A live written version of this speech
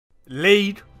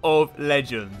League of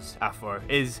Legends, Afro,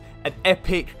 is an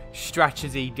epic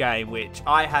strategy game which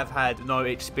I have had no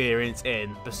experience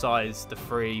in besides the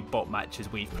 3 bot matches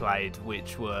we've played,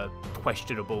 which were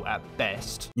questionable at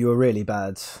best. You were really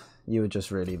bad. You were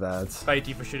just really bad. Thank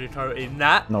you for sugarcoating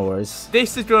that. No worries.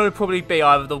 This is going to probably be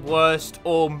either the worst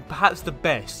or perhaps the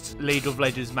best League of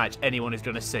Legends match anyone is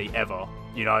going to see ever.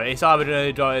 You know, it's either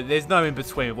going to, there's no in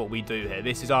between with what we do here.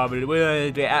 This is either we're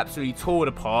going to get absolutely torn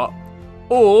apart,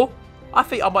 or I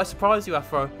think I might surprise you,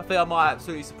 Afro. I think I might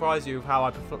absolutely surprise you with how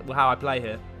I play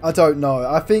here. I don't know.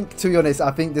 I think, to be honest,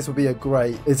 I think this will be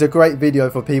it's a great video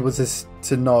for people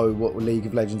to know what League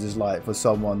of Legends is like for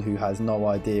someone who has no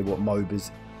idea what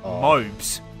MOBAs are.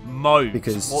 MOBs.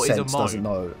 Because Sense doesn't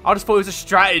know. I just thought it was a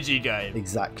strategy game.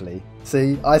 Exactly.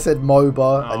 See, I said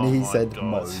MOBA and he said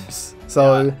MOBs.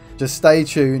 So just stay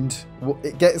tuned.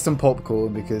 Get some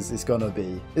popcorn because it's gonna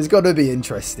be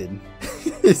interesting.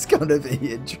 It's gonna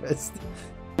be interesting.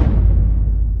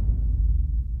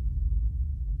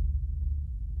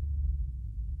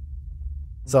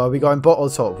 So are we going bot or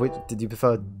top? Did you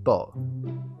prefer bot?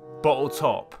 Bot or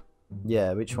top?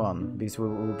 Yeah, which one? Because we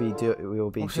will be.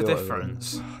 What's the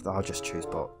difference? I'll just choose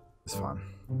bot. It's fine.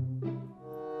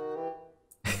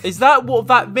 Is that what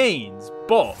that means?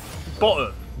 Bot,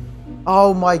 bottom.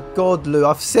 Oh my God, Lou!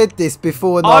 I've said this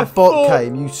before when that bot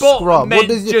came. You scrub. What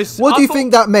do you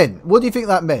think that meant? What do you think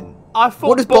that meant? I thought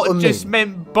what does bot just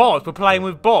meant bots. We're playing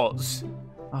with bots.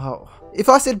 Oh, if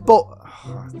I said bot.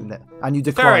 And you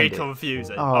declined Very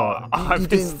confusing. Oh, I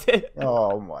missed it.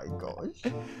 Oh my gosh.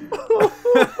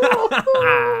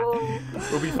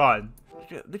 We'll be fine.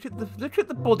 Look at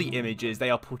the body images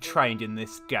they are portrayed in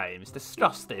this game. It's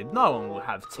disgusting. No one will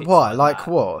have tits. Why? Like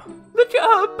what? Look at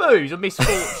her boobs and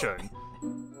misfortune.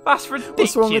 That's ridiculous.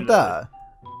 What's wrong with that?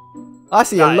 I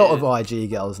see a lot of IG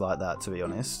girls like that, to be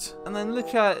honest. And then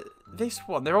look at this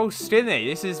one. They're all skinny.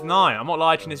 This is 9. I'm not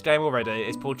liking this game already.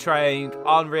 It's portraying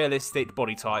unrealistic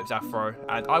body types, Afro,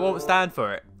 and I won't stand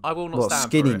for it. I will not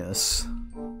stand for it. Skinniness?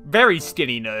 Very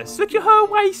skinniness. Look at her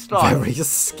waistline. Very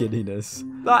skinniness.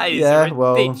 That is a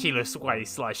ridiculous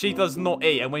waistline. She does not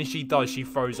eat, and when she does, she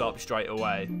throws up straight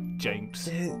away. Jinx.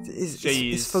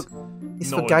 It's for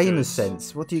gamers'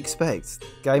 sense. What do you expect?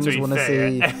 Gamers want to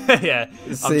see. Yeah,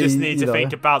 I just need to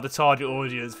think about the target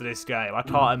audience for this game. I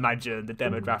can't imagine the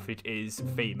demographic is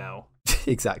female.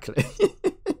 Exactly.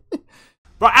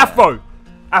 Right, Afro.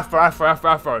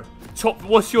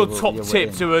 What's your top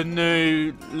tip to a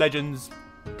new Legends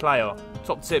player?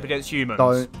 Top tip against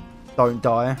humans. Don't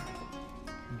die.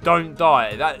 Don't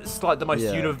die. That's like the most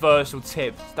universal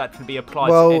tip that can be applied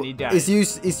to any game.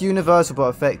 It's universal but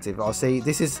effective.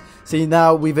 See,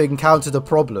 now we've encountered a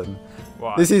problem.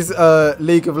 Right. This is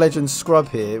League of Legends scrub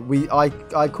here.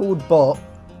 I called bot,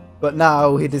 but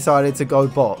now he decided to go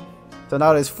bot. So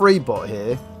now there's 3 bot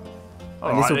here.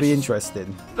 And this will be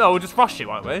interesting. No, we'll just rush it,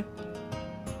 won't we?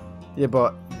 Yeah,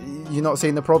 but you're not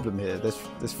seeing the problem here.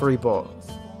 There's 3 bot.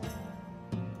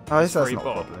 Oh, that's not a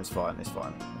problem. It's fine. It's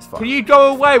fine. Can you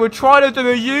go away? We're trying to do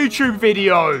a YouTube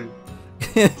video.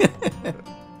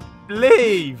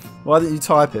 Leave. Why don't you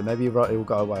type it? Maybe it will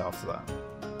go away after that.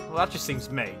 Well, that just seems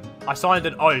mean. I signed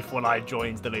an oath when I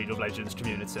joined the League of Legends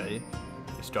community.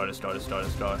 Let's go.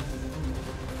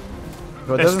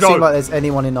 But it doesn't seem like there's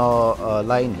anyone in our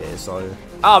lane here, so...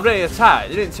 Oh, I'm getting attacked.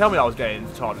 You didn't tell me I was getting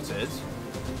targeted.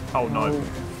 Oh, no.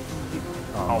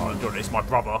 Oh my God, it's my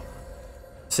brother.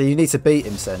 So you need to beat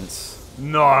him, Sense.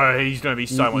 No, he's going to be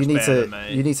so much better than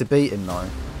me. You need to beat him, though.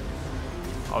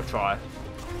 I'll try.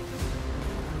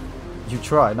 You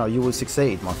try? No, you will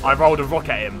succeed, my friend. I rolled a rock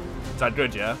at him. Is that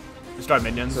good, yeah? Let's go,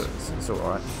 minions. It's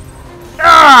alright.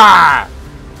 Ah!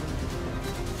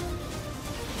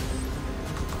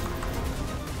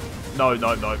 No. Wait,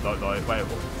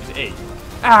 what? Is it E?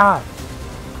 Ah!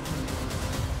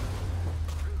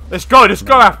 Let's go,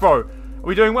 Afro! Are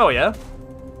we doing well, yeah?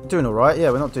 Doing alright,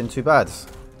 yeah, we're not doing too bad.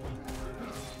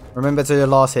 Remember to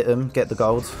last hit them, get the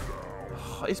gold.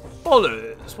 It's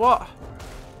bollocks, what?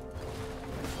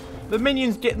 The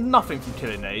minions get nothing from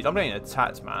killing these. I'm getting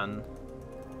attacked, man.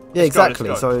 Yeah,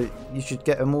 exactly, so you should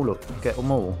get them all.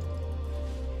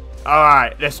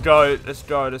 Alright, let's go. This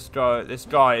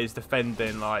guy is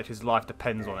defending like his life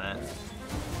depends on it.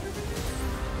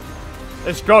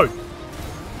 Let's go.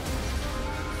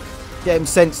 Get him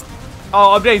Sense.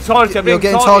 Oh, I'm getting targeted. You're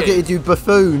getting targeted, you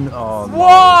buffoon. Oh, no.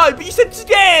 Why? But you said to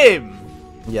get him.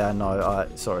 Yeah, no.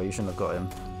 Sorry, you shouldn't have got him.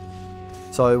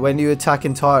 So when you attack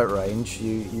in turret range,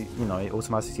 you know, it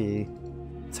automatically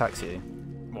attacks you.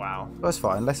 Wow. That's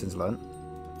fine. Lessons learnt.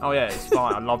 Oh yeah, it's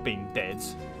fine. I love being dead.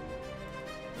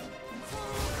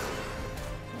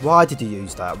 Why did you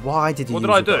use that? Why did you use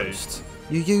What did I do? Ghost?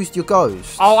 You used your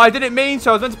ghost. Oh, I didn't mean to.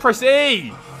 I was meant to press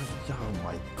E. Oh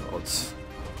my god.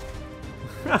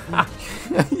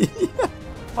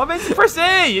 I meant to press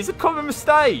E. It's a common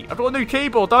mistake. I've got a new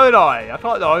keyboard, don't I? I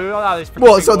don't know how this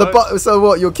what? So so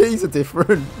what? Your keys are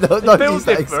different. No, feels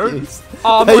different.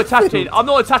 Oh, I'm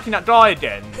not attacking that guy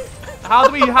again. How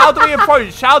do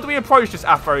we approach this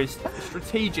Afro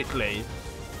strategically?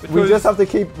 Because we just have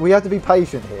to be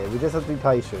patient here. We just have to be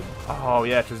patient. Oh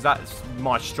yeah, because that's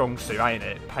my strong suit, ain't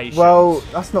it? Patience. Well,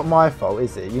 that's not my fault,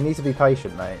 is it? You need to be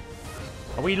patient, mate.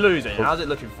 Are we losing? How's it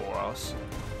looking for us?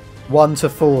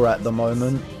 1-4 at the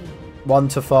moment.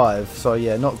 1-5. So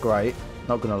yeah, not great.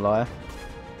 Not gonna lie.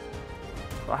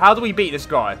 How do we beat this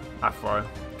guy, Afro?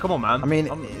 Come on, man. I mean,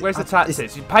 where's the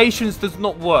tactics? Patience does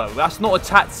not work. That's not a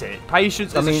tactic.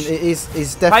 Patience. I mean, it's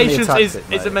definitely patience a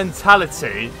tactic, is a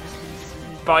mentality,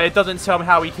 but it doesn't tell me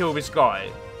how we kill this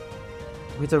guy.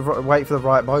 We have to wait for the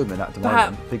right moment at the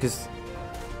moment because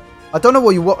I don't know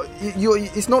what you want.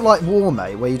 It's not like war,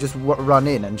 mate, where you just run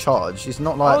in and charge. It's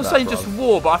not like that. I was saying just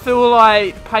war, but I feel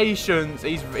like patience.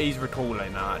 He's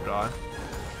recalling that guy.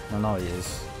 I know he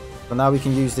is. But now we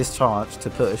can use this chance to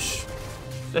push.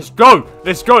 Let's go!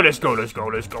 Let's go! Let's go! Let's go!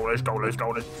 Let's go! Let's go! Let's go!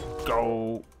 Let's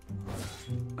go!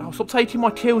 Oh, stop taking my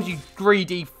kills, you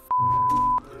greedy.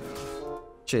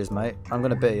 Cheers, mate. I'm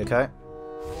gonna be okay.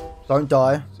 Don't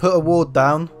die. Put a ward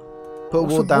down. Put a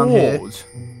ward down here.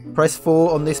 Press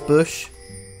 4 on this bush.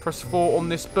 Press 4 on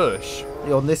this bush.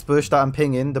 Yeah, on this bush that I'm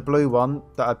pinging, the blue one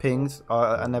that I pinged.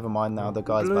 Never mind now. The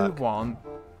guy's back. Blue one.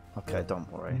 Okay, don't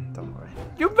worry. Don't worry.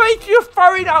 You're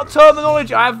throwing out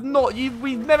terminology. I have not.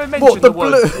 We've never mentioned the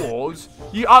word wars.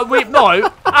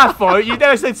 No, Afro. You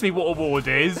never said to me what a ward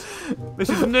is. This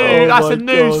is new. Oh that's a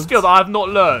new skill that I have not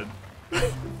learned.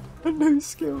 A new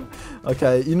skill.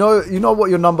 Okay, you know what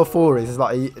your number 4 is? It's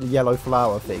like a yellow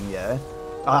flower thing, yeah.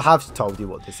 I have told you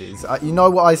what this is. You know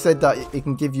what I said, that it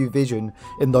can give you vision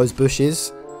in those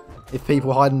bushes, if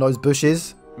people hide in those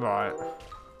bushes. Right.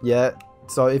 Yeah.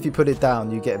 So if you put it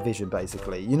down, you get vision,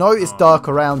 basically. You know it's dark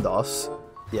around us.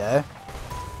 Yeah.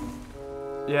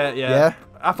 Yeah.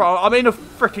 I'm in a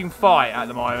freaking fight at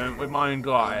the moment with my own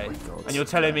guy, and you're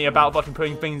telling me about fucking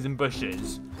putting things in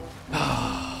bushes.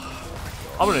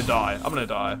 I'm gonna die.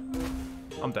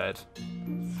 I'm dead.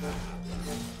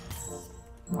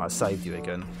 I saved you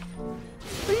again.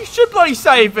 But you should bloody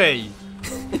save me.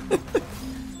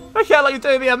 Look out like you're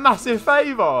doing me a massive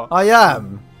favour. I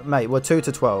am. Mate, we're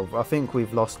 2-12. I think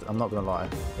we've lost. I'm not going to lie.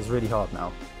 It's really hard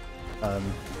now.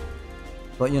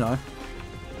 But, you know.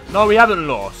 No, we haven't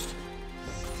lost.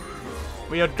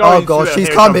 We are going Oh, gosh. to He's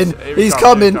coming. He's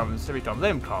coming. Here he comes.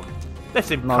 Let him come. Let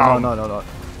him No, come. no.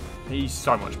 He's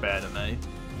so much better than me.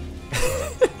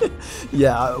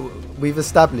 Yeah, we've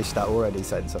established that already,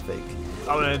 Sense, I think.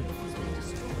 The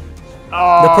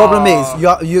problem is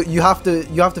you have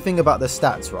to think about the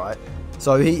stats, right?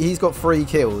 So he's got 3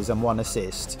 kills and 1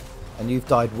 assist, and you've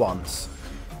died once.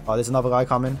 Oh, there's another guy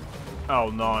coming. Oh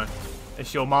no,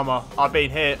 it's your mama. I've been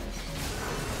hit.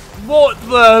 What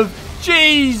the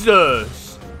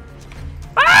Jesus?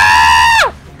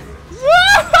 Ah!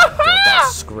 That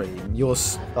scream! You're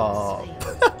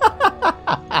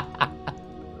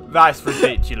That's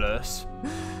ridiculous.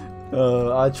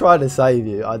 I tried to save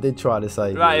you. I did try to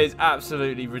save you. That is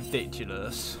absolutely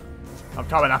ridiculous. I'm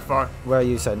coming, Afro. Where are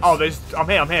you, Sense? Oh, I'm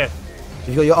here.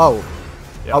 You got your ult.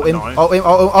 Yeah, ult him. No. Ult him.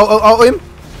 Ult him.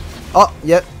 Oh,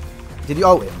 yep. Did you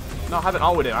ult him? No, I haven't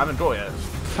ulted him. I haven't got it.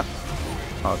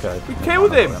 Okay. We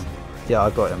killed him. Yeah, I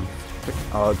got him.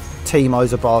 Oh,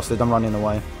 Timo's a bastard. I'm running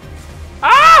away.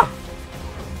 Ah!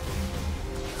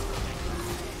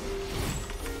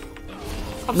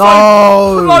 I'm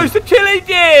no! so close to killing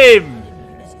him!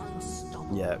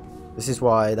 Yeah. This is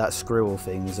why that squirrel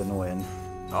thing is annoying.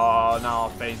 Oh,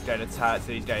 now he's getting attacked,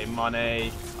 he's getting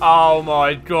money. Oh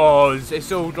my god,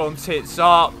 it's all gone tits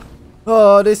up.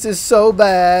 Oh, this is so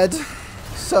bad.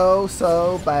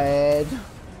 So bad.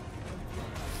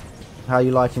 How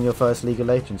you liking your first League of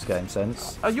Legends game,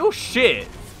 Sense? Oh, you're shit.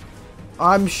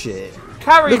 I'm shit.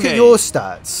 Carry me. Look at your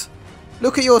stats.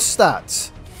 Look at your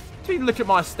stats. Look at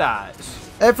my stats.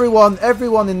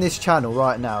 Everyone in this channel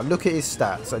right now, look at his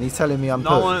stats, and he's telling me I'm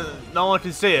no one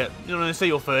can see it. You don't want to see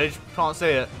your footage. Can't see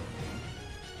it.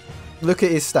 Look at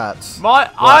his stats.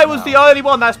 I was the only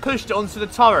one that's pushed it onto the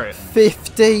turret.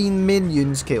 15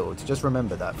 minions killed. Just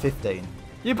remember that. 15.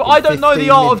 Yeah, but I don't know the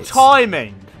art of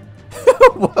timing.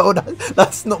 Well,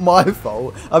 that's not my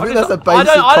fault. I think that's a basic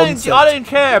concept. I don't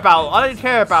care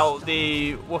about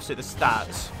the the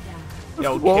stats. The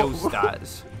old kill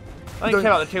stats. I don't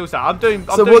care about the kill stats. I'm doing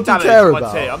damage for my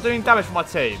team. I'm doing damage for my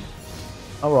team.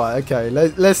 All right, okay.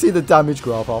 Let's see the damage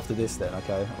graph after this then.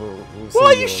 Okay. We'll see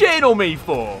what are you shitting on me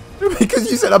for?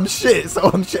 Because you said I'm shit, so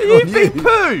I'm shitting on you. You've been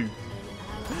poo.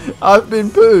 I've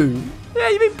been poo. Yeah,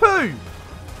 you've been poo.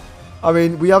 I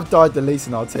mean, we have died the least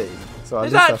in our team. So at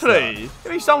least that's that.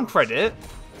 Give me some credit.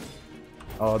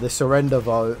 Oh, the surrender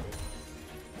vote.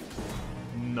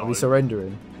 No. Are we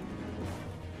surrendering?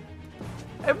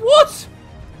 What?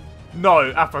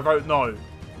 No, Afro vote no.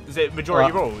 Is it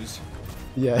majority rules?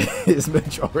 Yeah, it's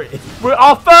majority.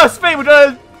 Our first thing, we're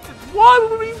gonna... Why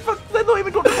would we... They're not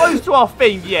even got close to our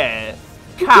thing yet.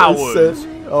 Cowards.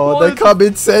 Oh, they're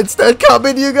coming, Sense. They're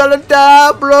coming. You're gonna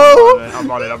die, bro. I'm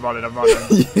running.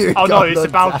 Oh, no, it's a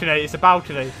balcony. It's a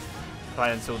balcony.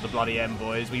 Play until the bloody end,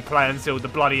 boys. We play until the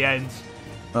bloody end.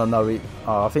 Oh, no.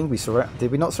 I think we surrendered.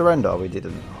 Did we not surrender? We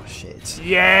didn't. Oh, shit.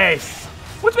 Yes.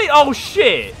 What do you mean, oh,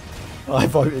 shit? I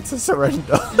voted to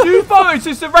surrender. You voted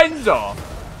to surrender?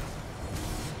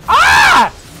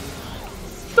 Ah!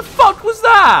 The fuck was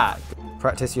that?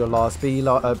 Practice your last. Be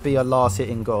a last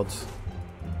hitting god.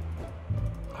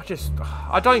 I just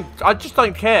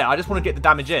don't care. I just want to get the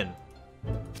damage in.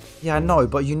 Yeah, I know,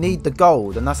 but you need the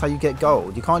gold, and that's how you get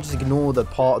gold. You can't just ignore the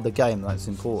part of the game that's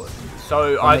important.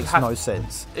 So that makes no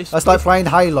sense. That's like playing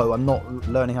Halo and not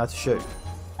learning how to shoot.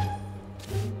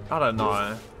 I don't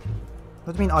know.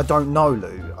 What do you mean I don't know,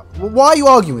 Lou? Why are you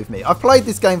arguing with me? I've played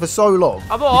this game for so long.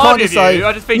 I'm not arguing with you.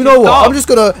 I just think you know what? I'm just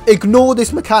gonna ignore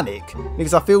this mechanic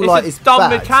because I feel like it's dumb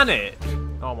bad. mechanic.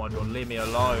 Oh my god, leave me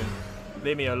alone.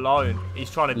 Leave me alone.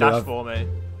 He's trying to dash for me.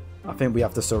 I think we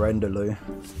have to surrender, Lou.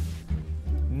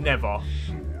 Never.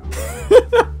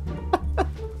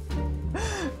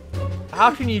 How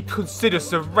can you consider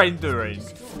surrendering?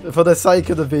 For the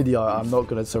sake of the video, I'm not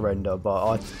going to surrender,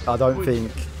 but I don't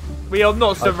think... We are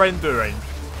not surrendering.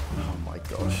 Oh my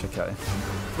gosh, okay.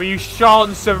 You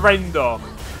shan't surrender. I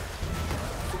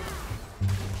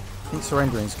think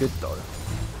surrendering's good, though.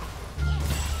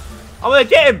 I'm going to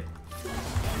get him.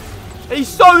 He's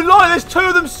so low. There's two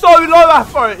of them so low,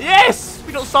 Afro. Yes!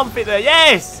 We got something there.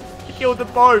 Yes! He killed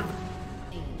them both.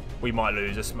 We might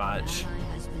lose this match.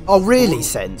 Oh, really,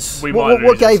 Sense?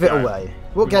 What gave it away?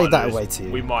 What gave that away to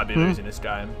you? We might be losing this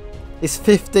game. It's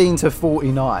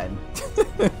 15-49.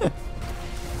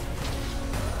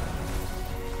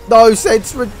 No,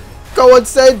 Sense. Go on,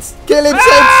 Sense. Kill him,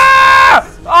 Ah!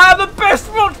 Sense. I am the best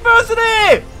rock person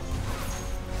here.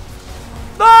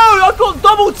 No, I've got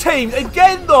double teamed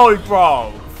again, though,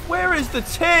 bro. Where is the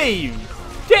team?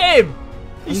 Get him.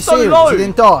 He's so low. He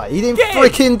didn't die. He didn't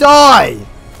freaking die.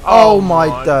 Oh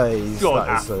my days. God,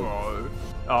 Afro.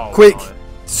 Oh, quick,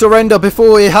 surrender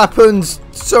before it happens.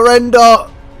 Surrender.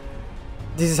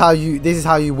 This is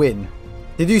how you win.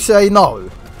 Did you say no?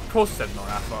 Of course I said no,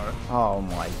 Afro. Oh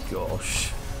my gosh.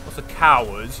 What's a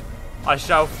coward? I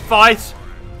shall fight.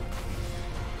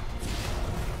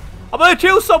 I'm gonna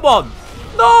kill someone.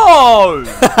 No.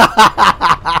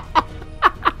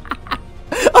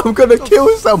 I'm gonna kill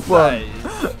someone.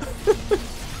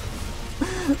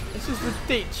 This is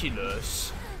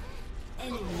ridiculous.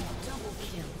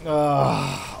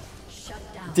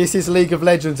 This is League of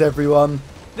Legends, everyone.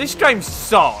 This game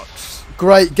sucks.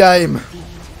 Great game.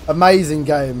 Amazing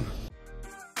game.